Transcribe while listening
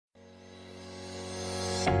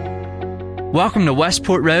Welcome to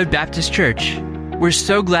Westport Road Baptist Church. We're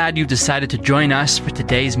so glad you've decided to join us for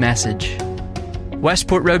today's message.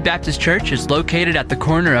 Westport Road Baptist Church is located at the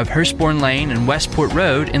corner of Hurstbourne Lane and Westport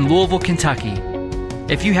Road in Louisville, Kentucky.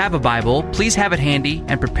 If you have a Bible, please have it handy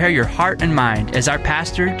and prepare your heart and mind as our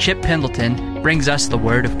pastor, Chip Pendleton, brings us the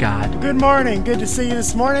Word of God. Good morning. Good to see you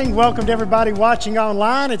this morning. Welcome to everybody watching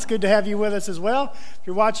online. It's good to have you with us as well. If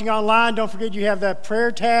you're watching online, don't forget you have that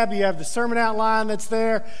prayer tab. You have the sermon outline that's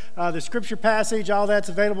there, the scripture passage, all that's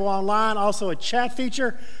available online. Also a chat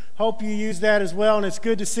feature. Hope you use that as well, and it's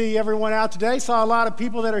good to see everyone out today. Saw a lot of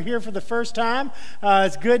people that are here for the first time.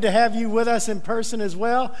 It's good to have you with us in person as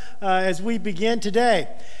well as we begin today.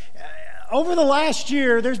 Over the last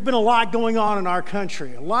year, there's been a lot going on in our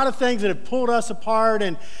country, a lot of things that have pulled us apart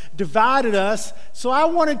and divided us. So I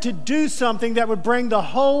wanted to do something that would bring the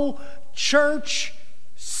whole church,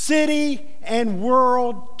 city, and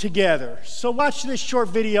world together. So watch this short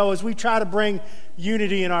video as we try to bring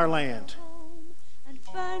unity in our land.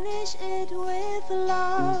 Furnish it with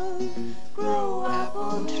love. Grow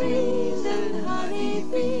apple trees and honey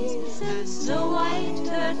bees and snow white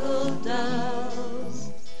turtle doves.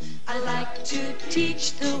 I like to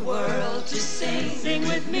teach the world to sing. Sing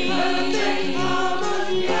with me. Perfect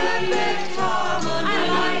harmony. Perfect harmony. I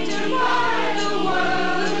like to buy the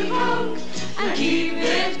world a Coke and keep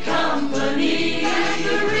it company. That's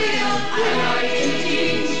the real thing. I like to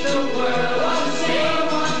teach the world to sing.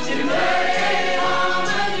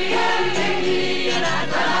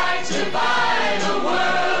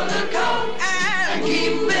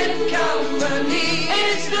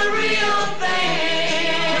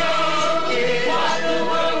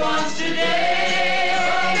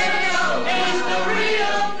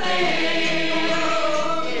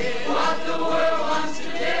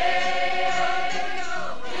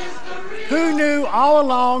 All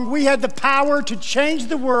along, we had the power to change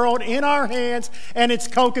the world in our hands, and it's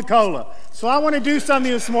Coca-Cola. So I want to do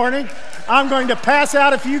something this morning. I'm going to pass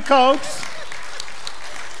out a few Cokes.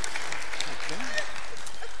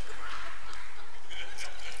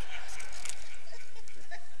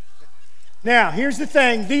 Now, here's the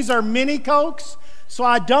thing. These are mini Cokes, so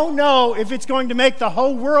I don't know if it's going to make the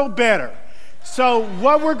whole world better. So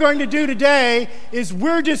what we're going to do today is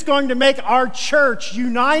we're just going to make our church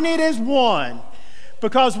united as one,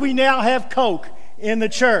 because we now have Coke in the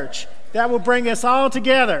church. That will bring us all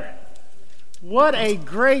together. What a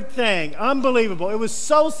great thing. Unbelievable. It was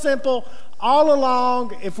so simple all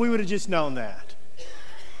along if we would have just known that.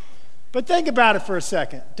 But think about it for a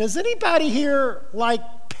second. Does anybody here like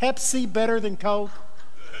Pepsi better than Coke?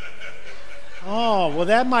 Oh, well,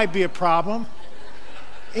 that might be a problem.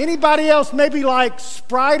 Anybody else maybe like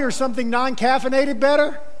Sprite or something non-caffeinated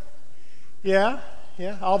better? Yeah,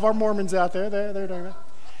 all of our Mormons out there, they're doing it.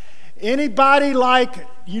 Anybody like,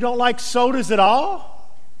 you don't like sodas at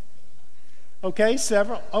all? Okay,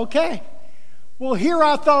 several. Okay. Well, here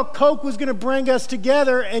I thought Coke was going to bring us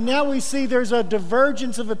together, and now we see there's a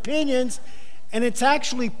divergence of opinions, and it's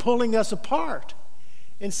actually pulling us apart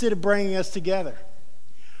instead of bringing us together.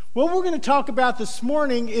 What we're going to talk about this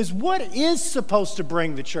morning is what is supposed to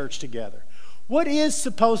bring the church together. What is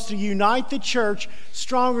supposed to unite the church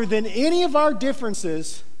stronger than any of our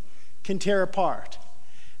differences can tear apart.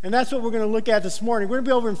 And that's what we're going to look at this morning. We're going to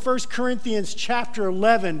be over in 1 Corinthians chapter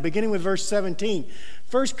 11, beginning with verse 17.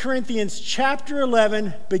 1 Corinthians chapter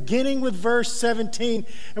 11, beginning with verse 17.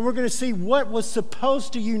 And we're going to see what was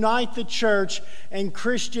supposed to unite the church and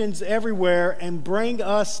Christians everywhere and bring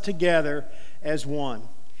us together as one.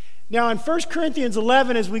 Now, in 1 Corinthians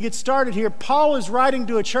 11, as we get started here, Paul is writing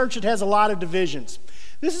to a church that has a lot of divisions.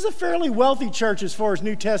 This is a fairly wealthy church as far as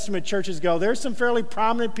New Testament churches go. There's some fairly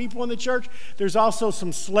prominent people in the church. There's also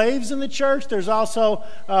some slaves in the church. There's also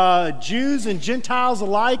Jews and Gentiles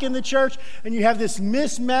alike in the church. And you have this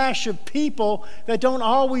mismatch of people that don't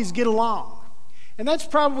always get along. And that's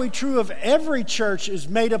probably true of every church is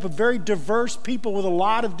made up of very diverse people with a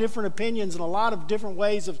lot of different opinions and a lot of different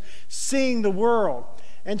ways of seeing the world.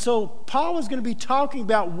 And so Paul is going to be talking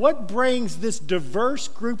about what brings this diverse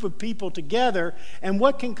group of people together and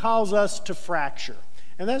what can cause us to fracture.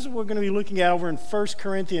 And that's what we're going to be looking at over in 1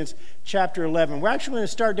 Corinthians chapter 11. We're actually going to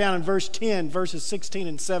start down in verse 10, verses 16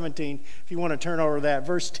 and 17, if you want to turn over that.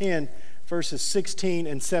 Verse 10, verses 16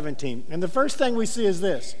 and 17. And the first thing we see is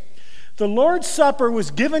this. The Lord's Supper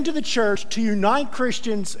was given to the church to unite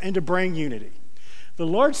Christians and to bring unity. The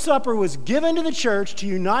Lord's Supper was given to the church to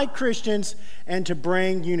unite Christians and to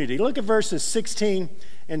bring unity. Look at verses 16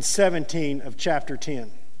 and 17 of chapter 10.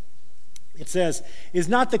 It says, "Is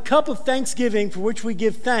not the cup of thanksgiving for which we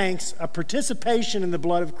give thanks a participation in the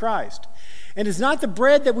blood of Christ? And is not the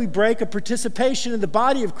bread that we break a participation in the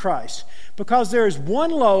body of Christ? Because there is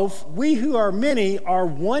one loaf, we who are many are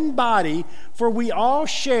one body, for we all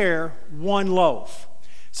share one loaf.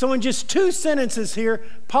 So in just 2 sentences here,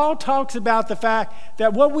 Paul talks about the fact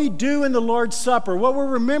that what we do in the Lord's Supper, what we're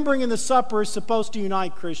remembering in the supper, is supposed to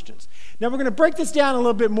unite Christians. Now we're going to break this down a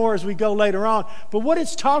little bit more as we go later on, but what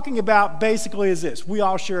it's talking about basically is this. We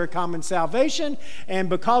all share a common salvation, and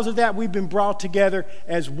because of that, we've been brought together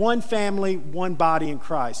as one family, one body in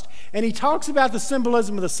Christ. And he talks about the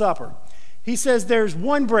symbolism of the supper. He says there's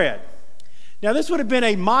one bread. Now, this would have been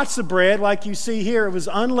a matzah bread, like you see here. It was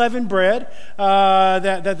unleavened bread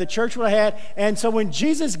that the church would have had. And so when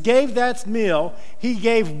Jesus gave that meal, he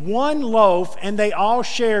gave one loaf, and they all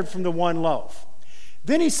shared from the one loaf.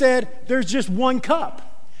 Then he said, there's just one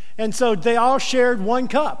cup. And so they all shared one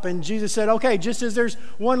cup. And Jesus said, okay, just as there's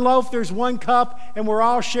one loaf, there's one cup, and we're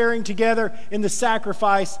all sharing together in the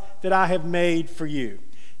sacrifice that I have made for you.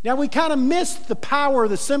 Now, we kind of missed the power of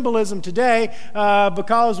the symbolism today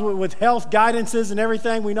because with health guidances and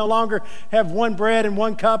everything, we no longer have one bread and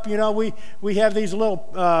one cup. You know, we have these little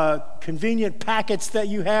convenient packets that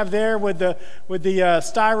you have there with the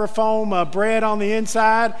styrofoam bread on the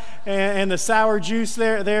inside and the sour juice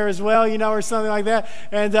there as well, you know, or something like that.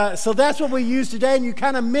 And so that's what we use today, and you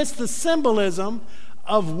kind of miss the symbolism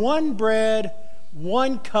of one bread,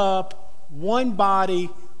 one cup, one body,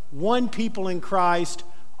 one people in Christ,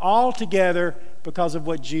 all together because of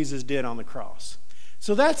what Jesus did on the cross.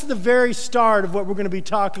 So that's the very start of what we're going to be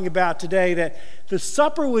talking about today, that the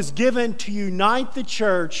supper was given to unite the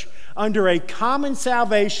church under a common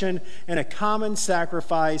salvation and a common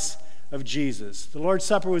sacrifice of Jesus. The Lord's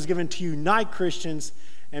Supper was given to unite Christians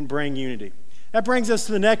and bring unity. That brings us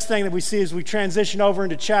to the next thing that we see as we transition over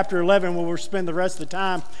into chapter 11, where we'll spend the rest of the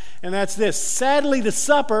time, and that's this. Sadly, the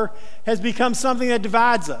supper has become something that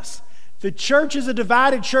divides us. The church is a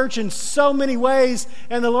divided church in so many ways,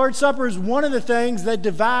 and the Lord's Supper is one of the things that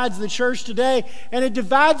divides the church today, and it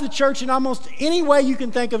divides the church in almost any way you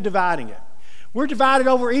can think of dividing it. We're divided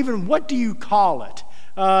over even what do you call it.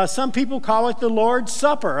 Some people call it the Lord's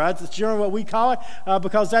Supper. That's generally what we call it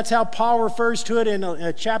because that's how Paul refers to it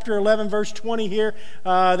in chapter 11, verse 20 here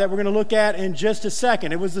that we're going to look at in just a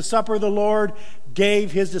second. It was the supper the Lord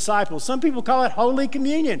gave his disciples. Some people call it Holy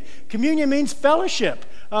Communion. Communion means fellowship,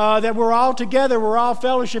 that we're all together, we're all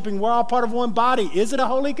fellowshipping, we're all part of one body. Is it a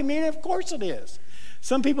Holy Communion? Of course it is.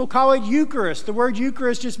 Some people call it Eucharist. The word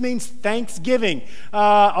Eucharist just means thanksgiving.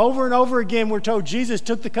 Over and over again, we're told Jesus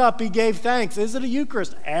took the cup, he gave thanks. Is it a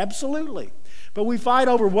Eucharist? Absolutely. But we fight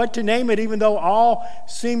over what to name it, even though all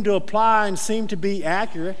seem to apply and seem to be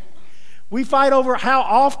accurate. We fight over how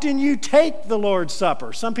often you take the Lord's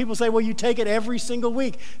Supper. Some people say, well, you take it every single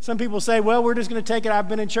week. Some people say, well, we're just going to take it. I've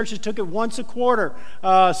been in churches that took it once a quarter.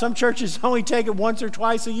 Some churches only take it once or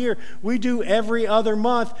twice a year. We do every other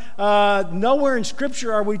month. Nowhere in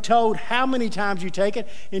Scripture are we told how many times you take it.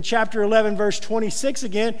 In chapter 11, verse 26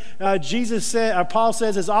 again, Paul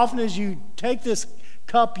says, as often as you take this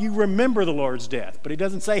cup, you remember the Lord's death. But he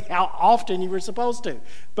doesn't say how often you were supposed to.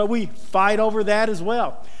 But we fight over that as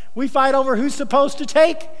well. We fight over who's supposed to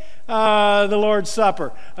take the Lord's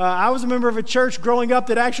Supper. I was a member of a church growing up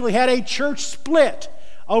that actually had a church split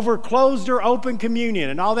over closed or open communion.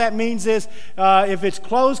 And all that means is if it's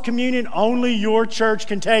closed communion, only your church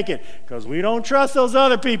can take it. Because we don't trust those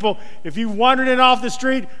other people. If you wandered in off the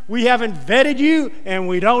street, we haven't vetted you, and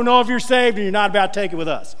we don't know if you're saved, and you're not about to take it with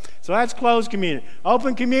us. So that's closed communion.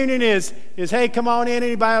 Open communion is hey, come on in,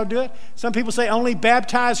 anybody will do it. Some people say only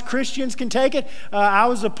baptized Christians can take it. I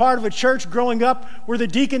was a part of a church growing up where the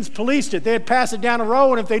deacons policed it. They'd pass it down a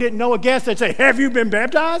row, and if they didn't know a guest, they'd say, have you been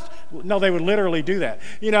baptized? No, they would literally do that,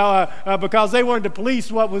 because they wanted to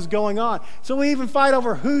police what was going on. So we even fight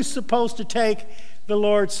over who's supposed to take the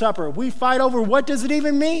Lord's Supper. We fight over what does it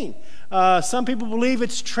even mean. Some people believe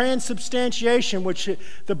it's transubstantiation, which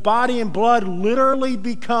the body and blood literally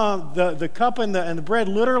become, the cup and the bread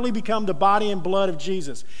literally become the body and blood of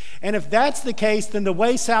Jesus. And if that's the case, then the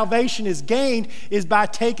way salvation is gained is by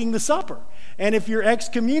taking the supper. And if you're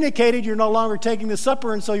excommunicated, you're no longer taking the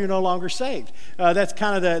supper, and so you're no longer saved. That's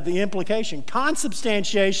kind of the implication.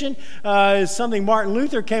 Consubstantiation is something Martin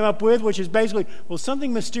Luther came up with, which is basically, well,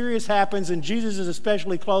 something mysterious happens, and Jesus is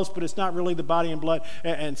especially close, but it's not really the body and blood,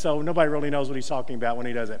 and so nobody really knows what he's talking about when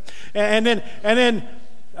he does it. And then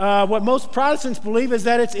what most Protestants believe is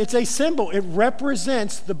that it's a symbol. It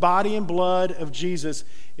represents the body and blood of Jesus.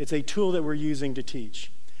 It's a tool that we're using to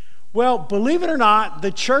teach. Well, believe it or not,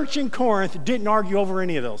 the church in Corinth didn't argue over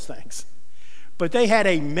any of those things. But they had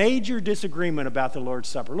a major disagreement about the Lord's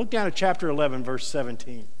Supper. Look down at chapter 11, verse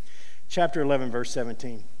 17. Chapter 11, verse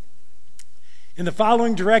 17. In the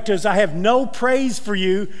following directives, I have no praise for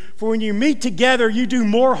you, for when you meet together, you do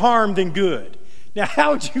more harm than good. Now,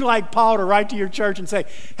 how would you like Paul to write to your church and say,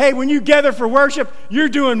 hey, when you gather for worship, you're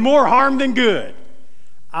doing more harm than good?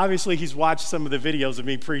 Obviously, he's watched some of the videos of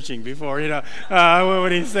me preaching before,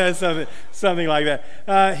 when he says something like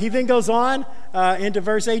that. He then goes on into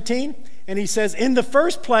verse 18, and he says, in the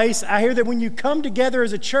first place, I hear that when you come together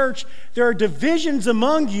as a church, there are divisions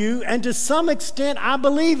among you, and to some extent, I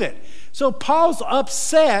believe it. So Paul's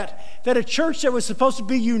upset that a church that was supposed to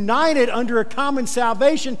be united under a common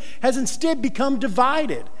salvation has instead become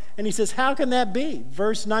divided. And he says, how can that be?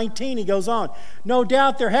 Verse 19, he goes on, no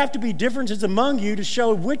doubt there have to be differences among you to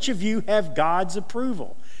show which of you have God's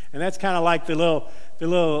approval. And that's kind of like the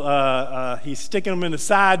little he's sticking them in the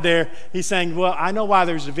side there. He's saying, well, I know why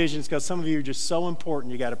there's divisions, because some of you are just so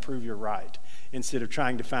important you got to prove you're right, instead of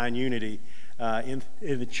trying to find unity in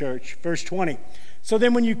the church. Verse 20, so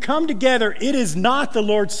then when you come together, it is not the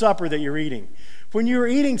Lord's Supper that you're eating. When you are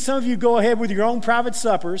eating, some of you go ahead with your own private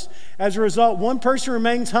suppers. As a result, one person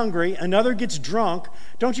remains hungry, another gets drunk.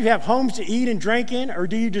 Don't you have homes to eat and drink in? Or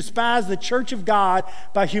do you despise the church of God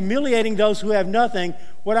by humiliating those who have nothing?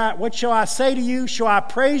 What shall I say to you? Shall I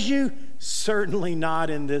praise you? Certainly not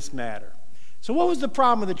in this matter. So what was the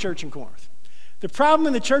problem with the church in Corinth? The problem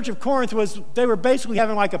in the church of Corinth was they were basically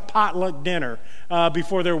having like a potluck dinner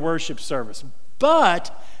before their worship service.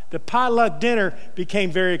 But the potluck dinner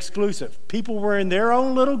became very exclusive. People were in their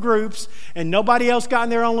own little groups, and nobody else got in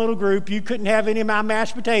their own little group. You couldn't have any of my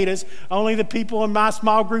mashed potatoes. Only the people in my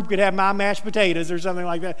small group could have my mashed potatoes or something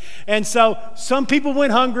like that. And so some people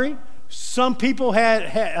went hungry. Some people had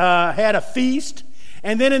a feast.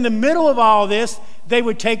 And then in the middle of all this, they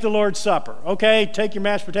would take the Lord's Supper. Okay, take your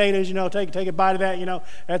mashed potatoes, take a bite of that,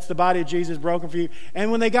 that's the body of Jesus broken for you. And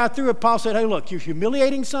when they got through it, Paul said, hey, look, you're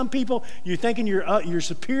humiliating some people. You're thinking you're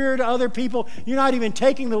superior to other people. You're not even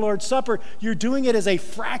taking the Lord's Supper. You're doing it as a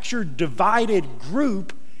fractured, divided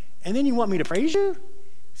group. And then you want me to praise you? He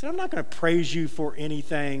said, I'm not going to praise you for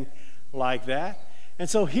anything like that. And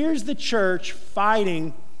so here's the church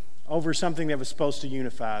fighting over something that was supposed to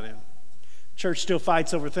unify them. Church still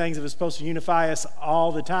fights over things that are supposed to unify us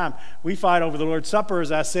all the time. We fight over the Lord's Supper,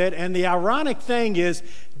 as I said, and the ironic thing is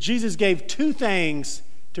Jesus gave two things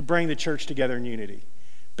to bring the church together in unity: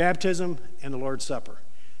 baptism and the Lord's Supper.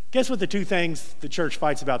 Guess what the two things the church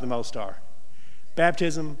fights about the most are?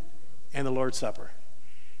 Baptism and the Lord's Supper.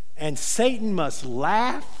 And Satan must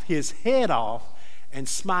laugh his head off and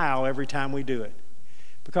smile every time we do it,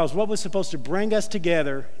 because what was supposed to bring us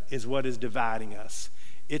together is what is dividing us.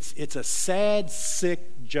 It's a sad,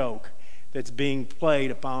 sick joke that's being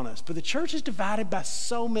played upon us. But the church is divided by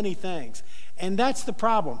so many things. And that's the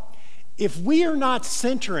problem. If we are not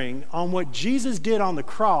centering on what Jesus did on the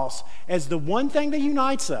cross as the one thing that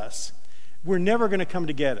unites us, we're never going to come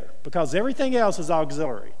together, because everything else is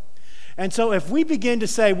auxiliary. And so if we begin to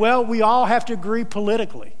say, well, we all have to agree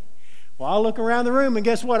politically. Well, I look around the room and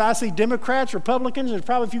guess what? I see Democrats, Republicans, there's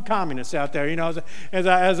probably a few communists out there, as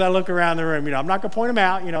I look around the room. I'm not going to point them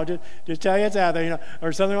out, just tell you it's out there,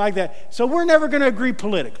 or something like that. So we're never going to agree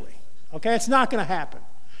politically, okay? It's not going to happen.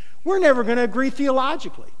 We're never going to agree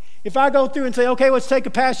theologically. If I go through and say, okay, let's take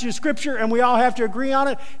a passage of Scripture and we all have to agree on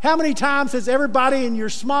it, how many times has everybody in your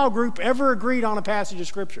small group ever agreed on a passage of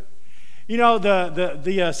Scripture?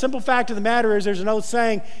 The simple fact of the matter is there's an old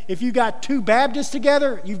saying, if you got two Baptists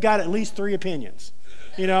together, you've got at least three opinions.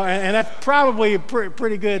 And that's probably a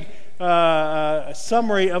pretty good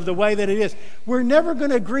summary of the way that it is. We're never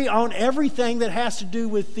going to agree on everything that has to do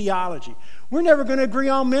with theology. We're never going to agree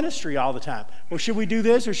on ministry all the time. Well, should we do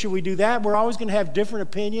this or should we do that? We're always going to have different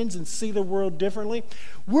opinions and see the world differently.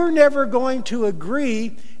 We're never going to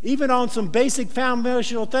agree even on some basic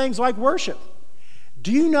foundational things like worship.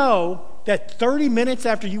 Do you know that 30 minutes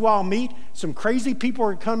after you all meet, some crazy people are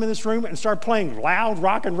going to come in this room and start playing loud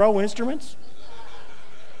rock and roll instruments?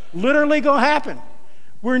 Literally going to happen.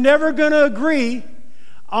 We're never going to agree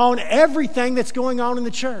on everything that's going on in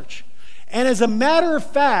the church. And as a matter of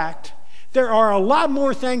fact, there are a lot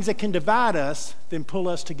more things that can divide us than pull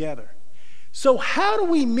us together. So how do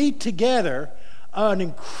we meet together an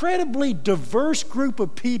incredibly diverse group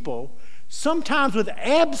of people, sometimes with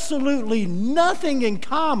absolutely nothing in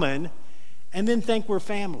common, and then think we're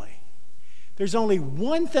family? There's only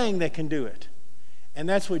one thing that can do it, and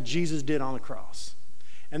that's what Jesus did on the cross.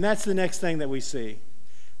 And that's the next thing that we see.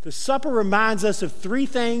 The supper reminds us of three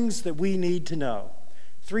things that we need to know.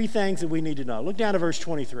 Three things that we need to know. Look down to verse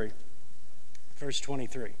 23. Verse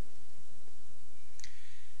 23.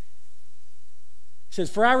 It says,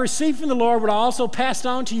 "For I received from the Lord what I also passed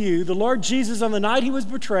on to you. The Lord Jesus, on the night he was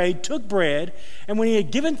betrayed, took bread, and when he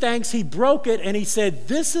had given thanks, he broke it, and he said,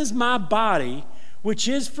 'This is my body, which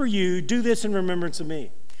is for you. Do this in remembrance of me.'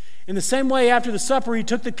 In the same way, after the supper, he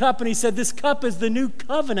took the cup, and he said, 'This cup is the new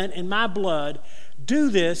covenant in my blood. Do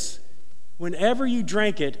this whenever you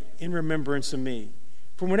drink it in remembrance of me.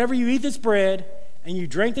 For whenever you eat this bread and you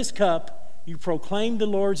drink this cup, you proclaim the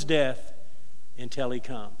Lord's death until he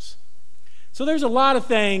comes.'" So there's a lot of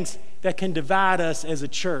things that can divide us as a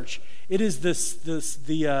church. It is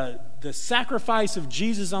the sacrifice of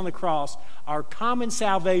Jesus on the cross, our common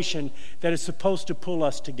salvation, that is supposed to pull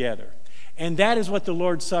us together. And that is what the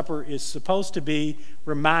Lord's Supper is supposed to be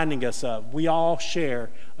reminding us of. We all share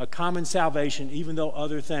a common salvation, even though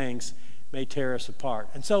other things may tear us apart.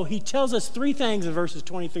 And so he tells us three things in verses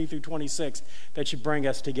 23 through 26 that should bring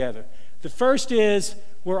us together. The first is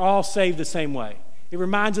we're all saved the same way. It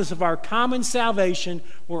reminds us of our common salvation.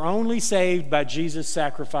 We're only saved by Jesus'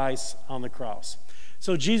 sacrifice on the cross.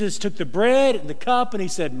 So Jesus took the bread and the cup and he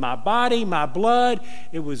said, "My body, my blood,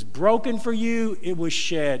 it was broken for you, it was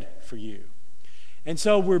shed for you." And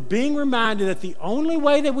so we're being reminded that the only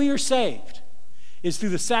way that we are saved is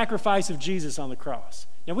through the sacrifice of Jesus on the cross.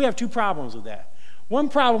 Now we have two problems with that. One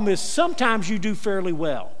problem is sometimes you do fairly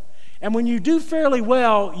well. And when you do fairly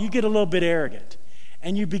well, you get a little bit arrogant.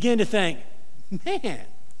 And you begin to think, man,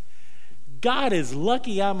 God is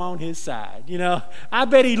lucky I'm on his side. You know, I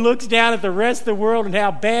bet he looks down at the rest of the world and how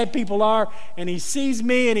bad people are, and he sees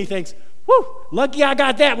me and he thinks, whew, lucky I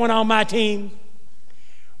got that one on my team.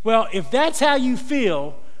 Well, if that's how you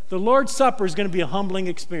feel, the Lord's Supper is going to be a humbling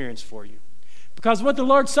experience for you. Because what the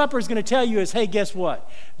Lord's Supper is going to tell you is, hey, guess what?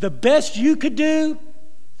 The best you could do,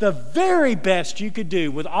 the very best you could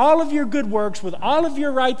do with all of your good works, with all of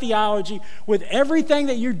your right theology, with everything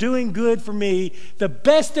that you're doing good for me, the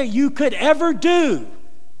best that you could ever do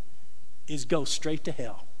is go straight to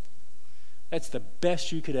hell. That's the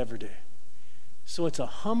best you could ever do. So it's a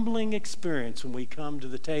humbling experience when we come to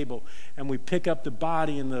the table and we pick up the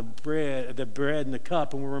body and the bread and the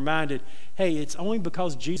cup, and we're reminded, hey, it's only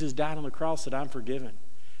because Jesus died on the cross that I'm forgiven.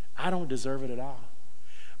 I don't deserve it at all.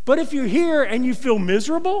 But if you're here and you feel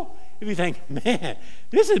miserable, if you think, man,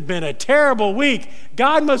 this has been a terrible week,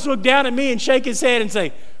 God must look down at me and shake his head and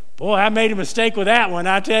say, boy, I made a mistake with that one.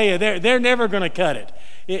 I tell you, they're never going to cut it.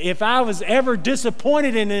 If I was ever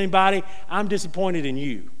disappointed in anybody, I'm disappointed in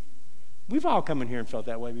you. We've all come in here and felt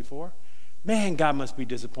that way before. Man, God must be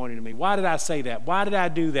disappointed in me. Why did I say that? Why did I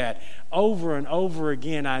do that? Over and over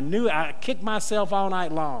again. I kicked myself all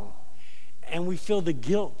night long. And we feel the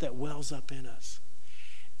guilt that wells up in us.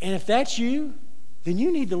 And if that's you, then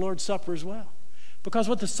you need the Lord's Supper as well. Because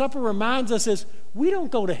what the supper reminds us is we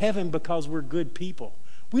don't go to heaven because we're good people.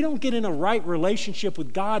 We don't get in a right relationship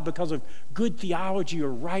with God because of good theology or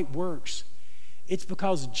right works. It's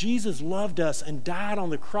because Jesus loved us and died on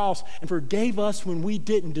the cross and forgave us when we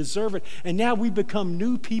didn't deserve it. And now we become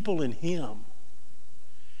new people in him.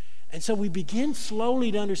 And so we begin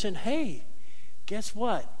slowly to understand, hey, guess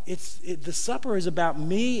what? The supper is about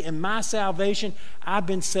me and my salvation. I've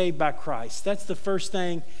been saved by Christ. That's the first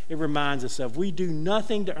thing it reminds us of. We do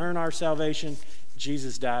nothing to earn our salvation.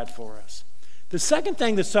 Jesus died for us. The second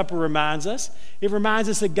thing the supper reminds us, it reminds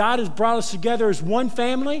us that God has brought us together as one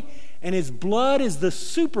family, and his blood is the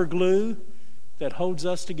super glue that holds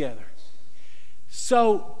us together.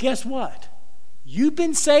 So guess what? You've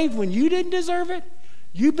been saved when you didn't deserve it.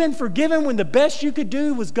 You've been forgiven when the best you could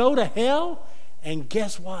do was go to hell. And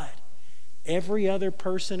guess what? Every other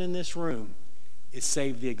person in this room is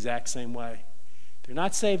saved the exact same way. They're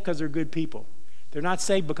not saved because they're good people. They're not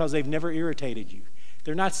saved because they've never irritated you.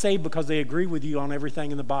 They're not saved because they agree with you on everything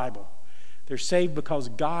in the Bible. They're saved because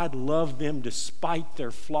God loved them despite their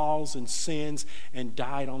flaws and sins and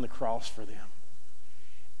died on the cross for them.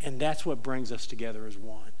 And that's what brings us together as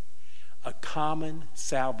one. A common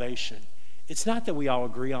salvation. It's not that we all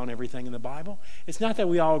agree on everything in the Bible. It's not that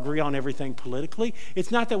we all agree on everything politically.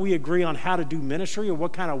 It's not that we agree on how to do ministry or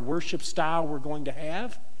what kind of worship style we're going to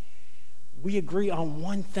have. We agree on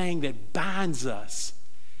one thing that binds us,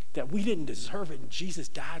 that we didn't deserve it and Jesus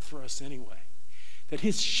died for us anyway. That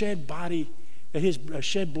his shed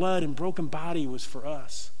blood and broken body was for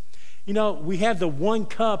us. You know, we have the one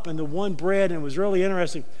cup and the one bread, and it was really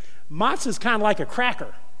interesting. Matzah is kind of like a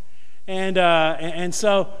cracker. And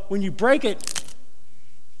so when you break it,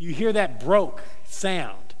 you hear that broke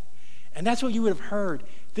sound. And that's what you would have heard.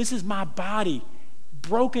 This is my body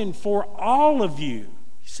broken for all of you.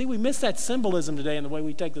 See, we miss that symbolism today in the way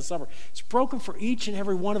we take the supper. It's broken for each and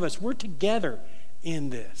every one of us. We're together in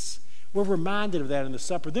this. We're reminded of that in the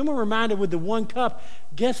supper. Then we're reminded with the one cup,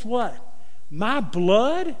 guess what? My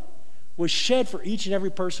blood was shed for each and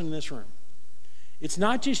every person in this room. It's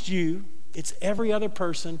not just you, it's every other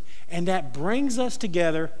person, and that brings us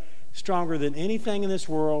together stronger than anything in this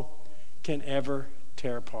world can ever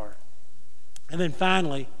tear apart. And then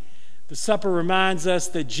finally, the supper reminds us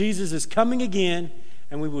that Jesus is coming again,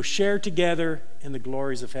 and we will share together in the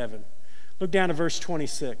glories of heaven. Look down to verse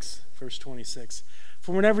 26. Verse 26.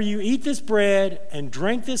 For whenever you eat this bread and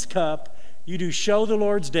drink this cup, you do show the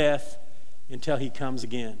Lord's death until he comes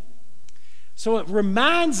again. So it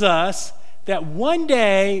reminds us that one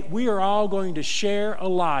day we are all going to share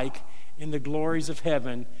alike in the glories of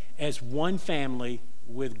heaven as one family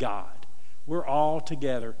with God. We're all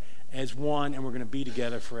together as one, and we're going to be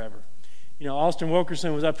together forever. You know, Austin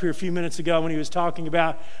Wilkerson was up here a few minutes ago when he was talking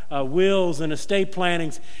about wills and estate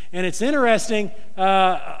plannings. And it's interesting,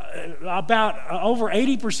 about over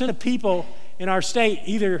 80% of people in our state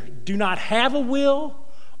either do not have a will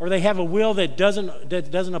or they have a will that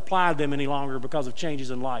doesn't apply to them any longer because of changes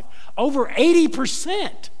in life. Over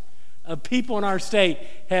 80% of people in our state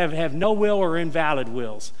have no will or invalid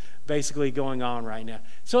wills basically going on right now.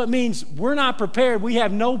 So it means we're not prepared. We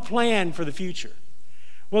have no plan for the future.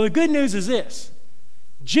 Well, the good news is this.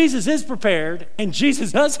 Jesus is prepared, and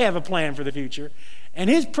Jesus does have a plan for the future. And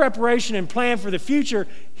his preparation and plan for the future,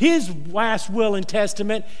 his last will and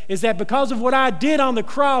testament, is that because of what I did on the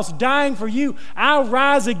cross, dying for you, I'll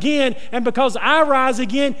rise again. And because I rise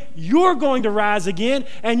again, you're going to rise again,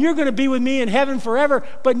 and you're going to be with me in heaven forever.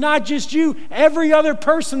 But not just you, every other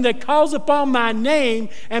person that calls upon my name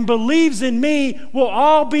and believes in me will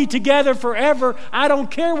all be together forever. I don't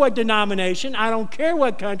care what denomination, I don't care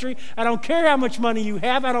what country, I don't care how much money you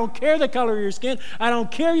have, I don't care the color of your skin, I don't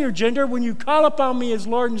care your gender. When you call upon me as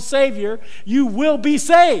Lord and Savior, you will be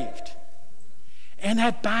saved. And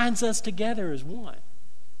that binds us together as one.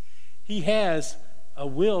 He has a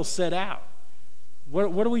will set out.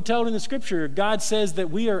 What are we told in the scripture? God says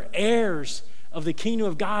that we are heirs of the kingdom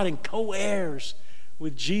of God and co-heirs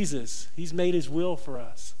with Jesus. He's made his will for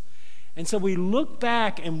us. And so we look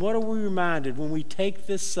back, and what are we reminded when we take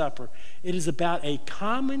this supper? It is about a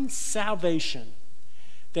common salvation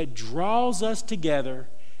that draws us together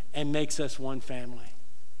and makes us one family.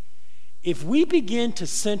 If we begin to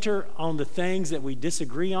center on the things that we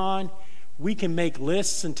disagree on, we can make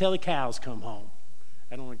lists until the cows come home.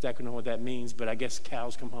 I don't exactly know what that means, but I guess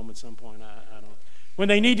cows come home at some point. I don't. When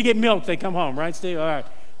they need to get milk, they come home, right, Steve? All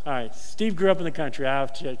right. Steve grew up in the country. I'll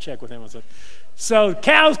have to check with him. So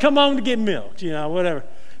cows come home to get milked, whatever.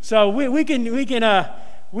 So we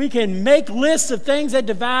can make lists of things that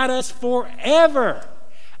divide us forever.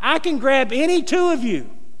 I can grab any two of you.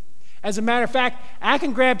 As a matter of fact, I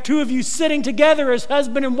can grab two of you sitting together as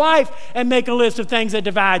husband and wife and make a list of things that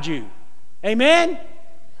divide you. Amen?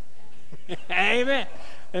 Amen.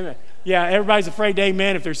 Amen. Yeah, everybody's afraid to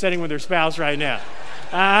amen if they're sitting with their spouse right now.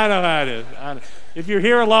 I know how it is. If you're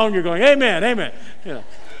here alone, you're going, amen, amen. All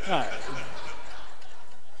right.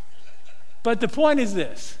 But the point is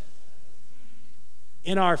this.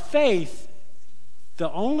 In our faith,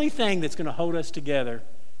 the only thing that's going to hold us together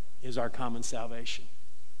is our common salvation.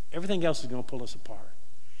 Everything else is going to pull us apart.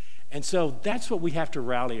 And so that's what we have to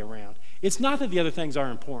rally around. It's not that the other things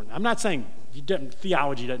are important. I'm not saying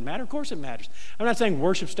theology doesn't matter. Of course it matters. I'm not saying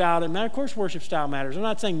worship style doesn't matter. Of course worship style matters. I'm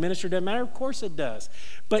not saying ministry doesn't matter. Of course it does.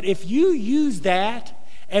 But if you use that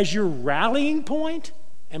as your rallying point,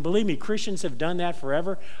 and believe me, Christians have done that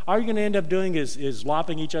forever, all you're going to end up doing is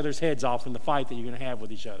lopping each other's heads off in the fight that you're going to have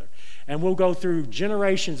with each other. And we'll go through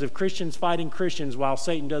generations of Christians fighting Christians while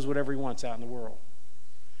Satan does whatever he wants out in the world.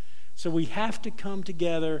 So we have to come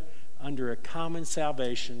together under a common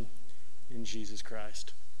salvation in Jesus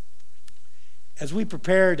Christ. As we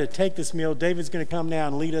prepare to take this meal, David's going to come now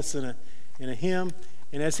and lead us in a hymn.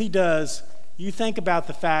 And as he does, you think about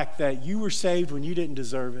the fact that you were saved when you didn't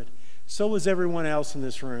deserve it. So was everyone else in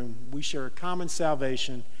this room. We share a common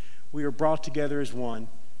salvation. We are brought together as one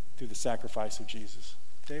through the sacrifice of Jesus.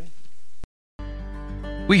 David?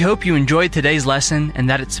 We hope you enjoyed today's lesson and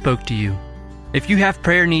that it spoke to you. If you have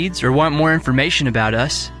prayer needs or want more information about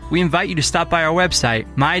us, we invite you to stop by our website,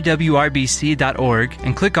 mywrbc.org,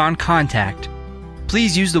 and click on Contact.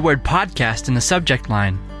 Please use the word podcast in the subject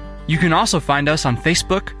line. You can also find us on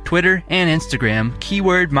Facebook, Twitter, and Instagram,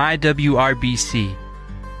 keyword mywrbc.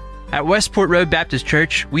 At Westport Road Baptist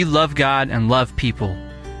Church, we love God and love people.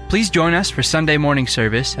 Please join us for Sunday morning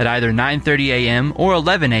service at either 9:30 a.m. or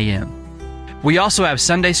 11 a.m. We also have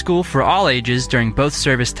Sunday school for all ages during both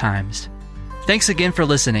service times. Thanks again for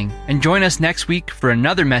listening, and join us next week for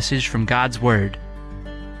another message from God's Word.